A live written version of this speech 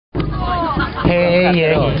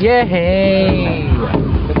yeah, yeah.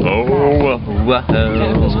 Oh, whoa.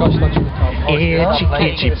 Itchy,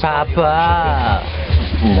 kitchy, papa.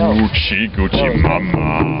 Oochie, goochie, mama.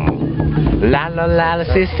 La, la, la, la,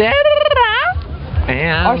 sister.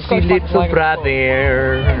 And the little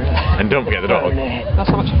brother. And don't forget the dog. That's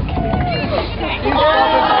how much.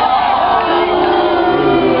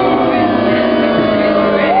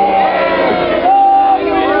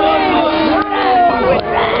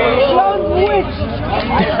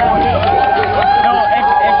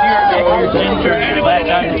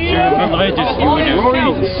 Religious, you would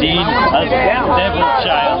have seen a devil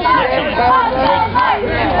child, literally.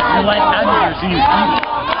 You're like Anders, he's evil.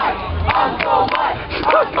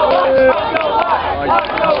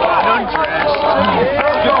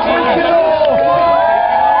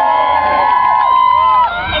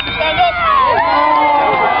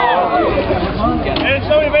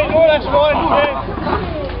 Somebody make the last one.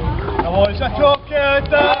 I was a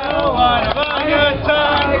croquette,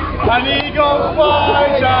 and he got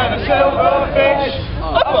flies and a silverfish,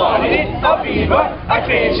 a bunny, a beaver, a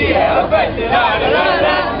crazy elephant,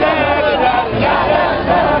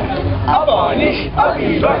 a bunny, a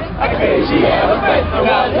beaver, a crazy elephant,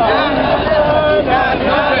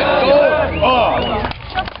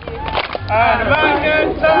 and a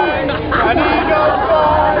magneton, and he got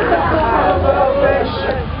flies and a silverfish,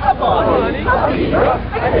 a bunny, a beaver,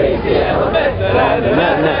 a crazy elephant.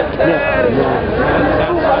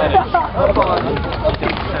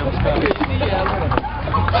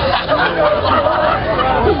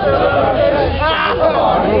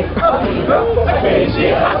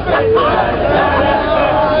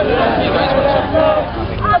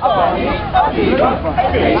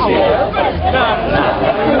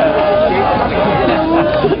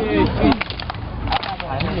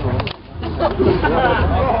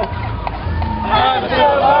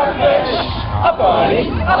 A bunny,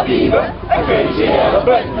 a beaver, a crazy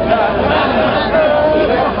elephant.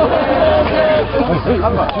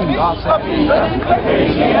 I'm not too lost. A beaver, a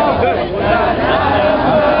crazy elephant.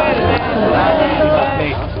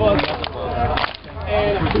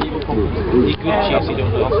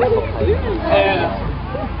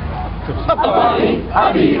 A bunny,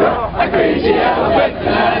 a beaver, a crazy elephant.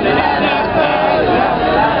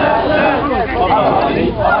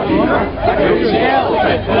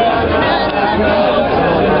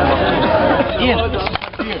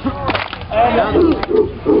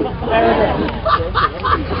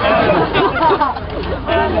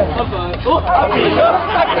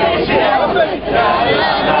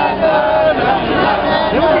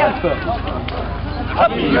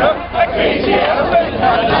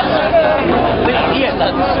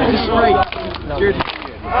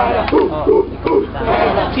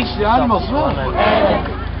 Teach the animals well.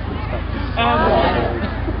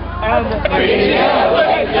 And the crazy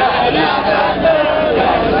elephant.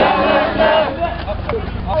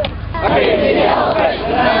 Crazy elephant.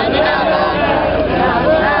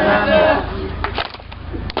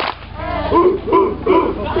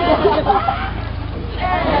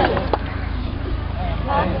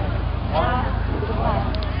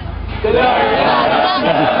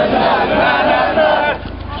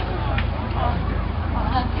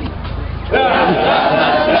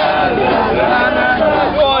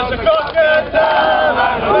 Was a crocodile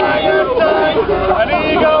and a orangutan, an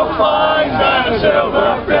eagle flies and a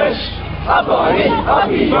silverfish, a bunny, a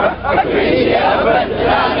beaver, a crazy elephant.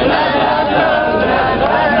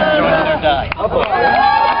 A bunny.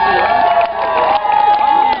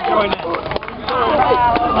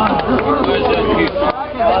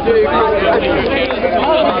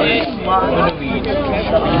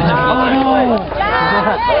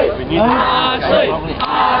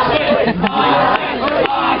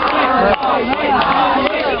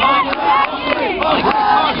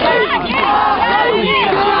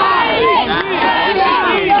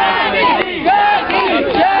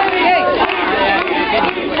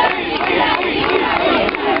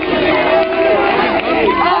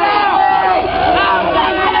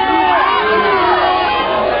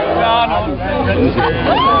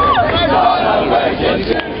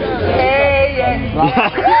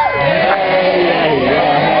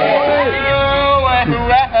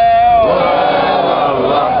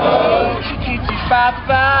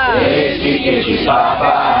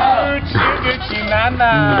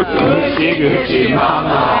 Gucci, Gucci,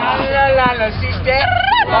 mama. La la la, sister.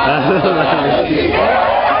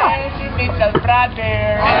 Little brother.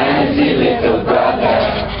 Little brother.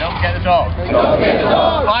 Don't forget the dog. Don't forget the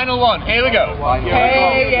dog. Final one. Here we go.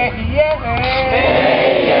 Hey, yeah, yeah.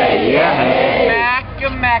 Hey, yeah, yeah.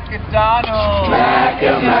 MacDonald.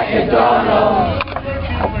 MacDonald.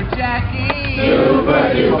 Super Jackie. Super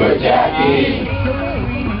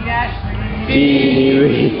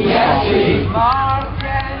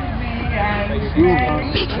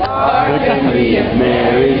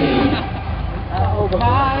Mary.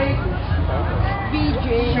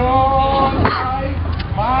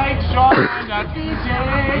 Mike, Sean, and a BJ.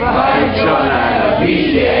 Mike, Sean, and a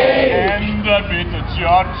BJ. And a bit of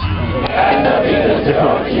Georgie. And a bit of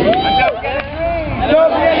Georgie.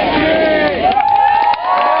 Don't get free!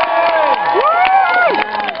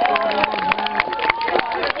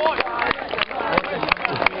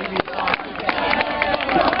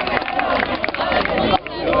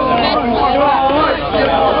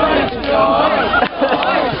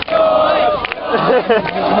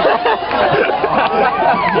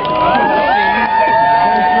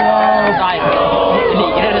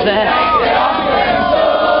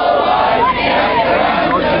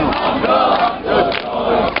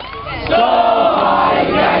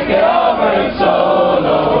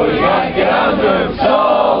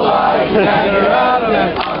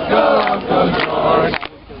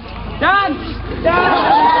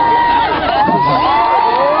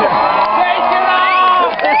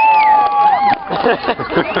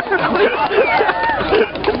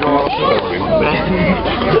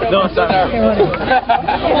 No, sorry.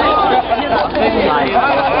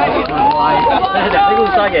 Thấy con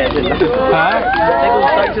sai kìa. Hả? Thấy con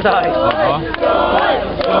sai chứ sai.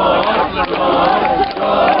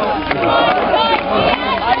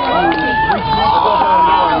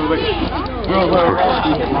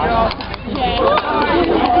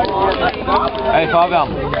 Ey Fabian,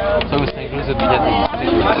 zou eens denken hoe ze het beginnen?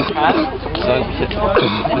 Zou ik beginnen?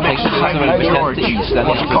 Betekent dat ze wel bekend iets, dat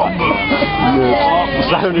is we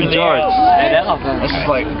zijn nu George. This is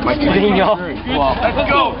like my dream.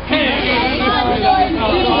 Let's go!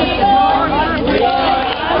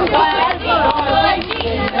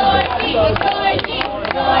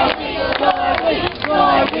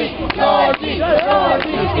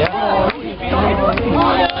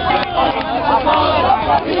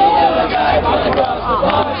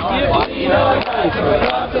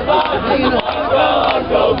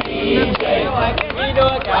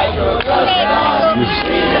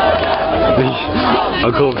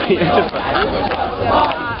 Uncle B.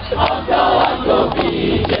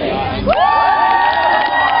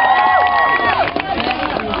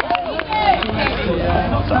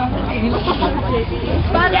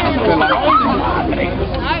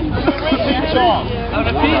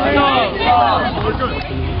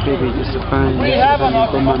 Maybe just a phone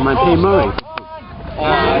from my P. Murray.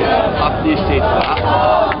 Up the estate.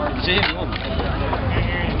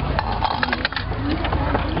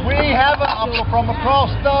 We have an uncle from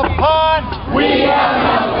across the pond. We have an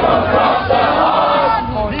uncle across the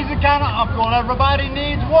pond. He's the kind of uncle everybody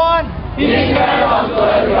needs one. He's the kind of uncle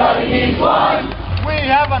everybody needs one. We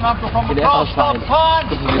have an uncle from across the pond.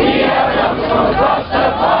 We have an uncle from across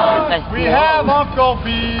the pond. We have Uncle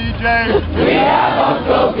BJ. We have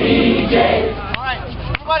Uncle BJ. All right,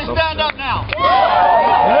 everybody stand up now.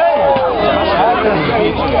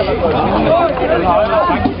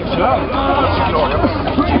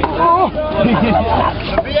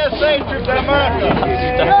 The VSA trip to America.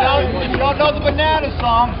 If y'all know the banana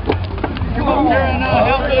song, come up here and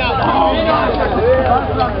help me out.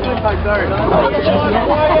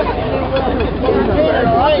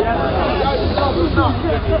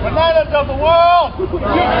 Bananas of the world!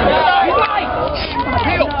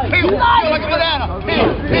 Peel like a banana!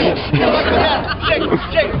 Peel like a banana!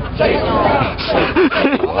 Shake!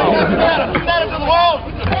 Bananas of the world!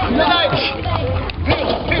 Unite! Peel like a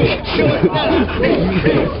banana!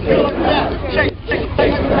 Peel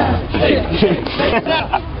like a banana! Shake!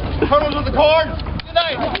 Turtles with the corn!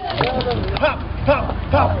 Unite!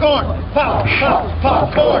 Pop corn! Pop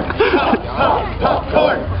corn! Pop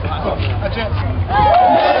corn! That's it.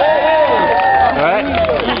 Alright.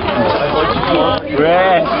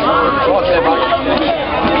 Great.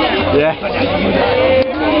 Yeah.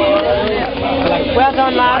 Well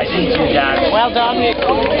done, lads. Well done.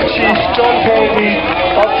 She's John Colby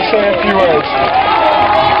up to say a few words.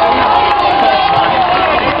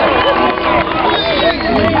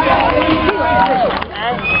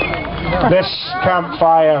 This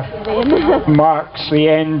campfire marks the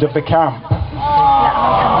end of the camp.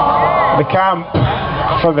 The camp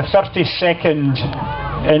for the 32nd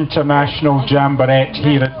International Jamboree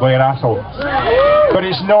here at Blair Atholl. But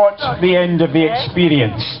it's not the end of the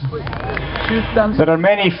experience. There are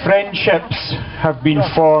many friendships have been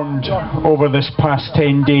formed over this past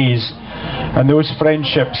 10 days, and those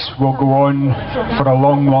friendships will go on for a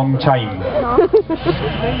long, long time.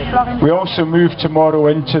 We also move tomorrow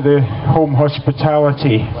into the home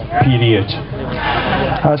hospitality period.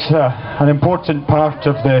 That's an important part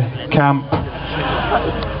of the camp.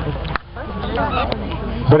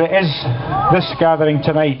 But this gathering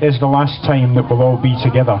tonight is the last time that we'll all be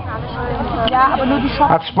together.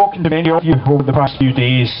 I've spoken to many of you over the past few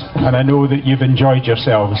days, and I know that you've enjoyed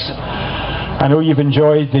yourselves. I know you've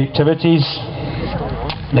enjoyed the activities,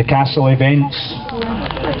 the castle events,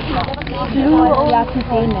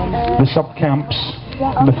 the sub-camps,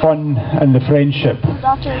 the fun and the friendship.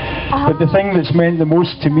 But the thing that's meant the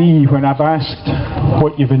most to me when I've asked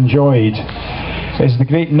what you've enjoyed is the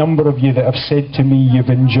great number of you that have said to me you've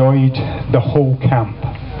enjoyed the whole camp.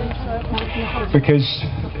 Because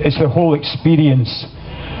it's the whole experience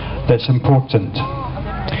that's important.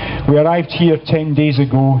 We arrived here 10 days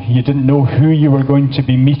ago, you didn't know who you were going to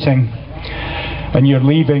be meeting, and you're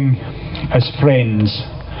leaving as friends,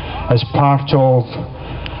 as part of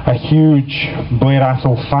a huge Blair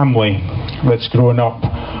Atholl family that's grown up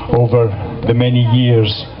over the many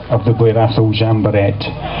years of the Blair Atholl Jamboree.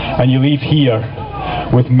 And you leave here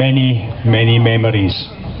with many, many memories.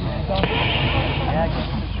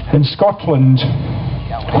 In Scotland,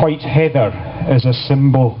 white heather is a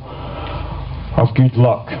symbol of good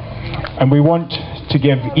luck, and we want to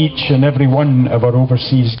give each and every one of our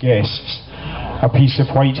overseas guests a piece of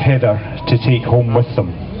white heather to take home with them.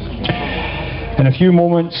 In a few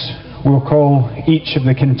moments we'll call each of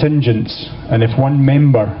the contingents, and if one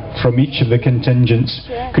member from each of the contingents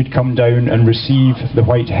could come down and receive the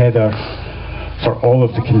white heather for all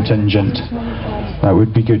of the contingent, that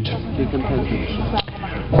would be good.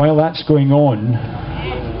 While that's going on,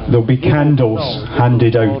 there'll be candles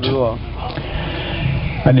handed out,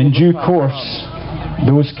 and in due course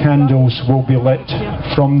those candles will be lit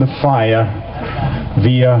from the fire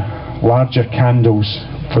via larger candles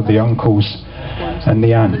for the uncles and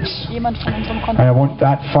the aunts. And I want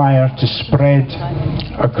that fire to spread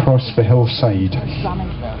across the hillside.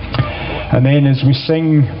 And then as we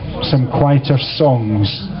sing some quieter songs,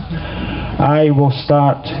 I will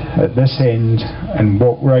start at this end and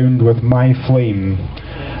walk round with my flame,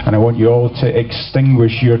 and I want you all to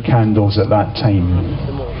extinguish your candles at that time,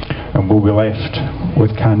 and we'll be left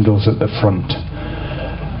with candles at the front,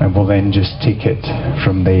 and we'll then just take it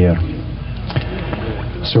from there.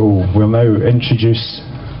 So we'll now introduce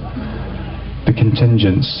the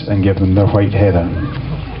contingents and give them their white heather.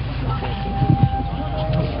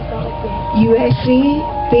 USA,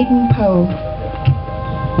 Baden-Powell.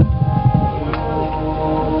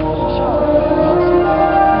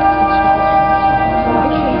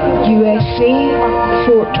 USA,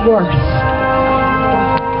 Fort Worth.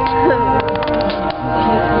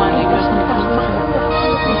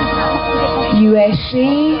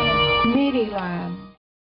 USA,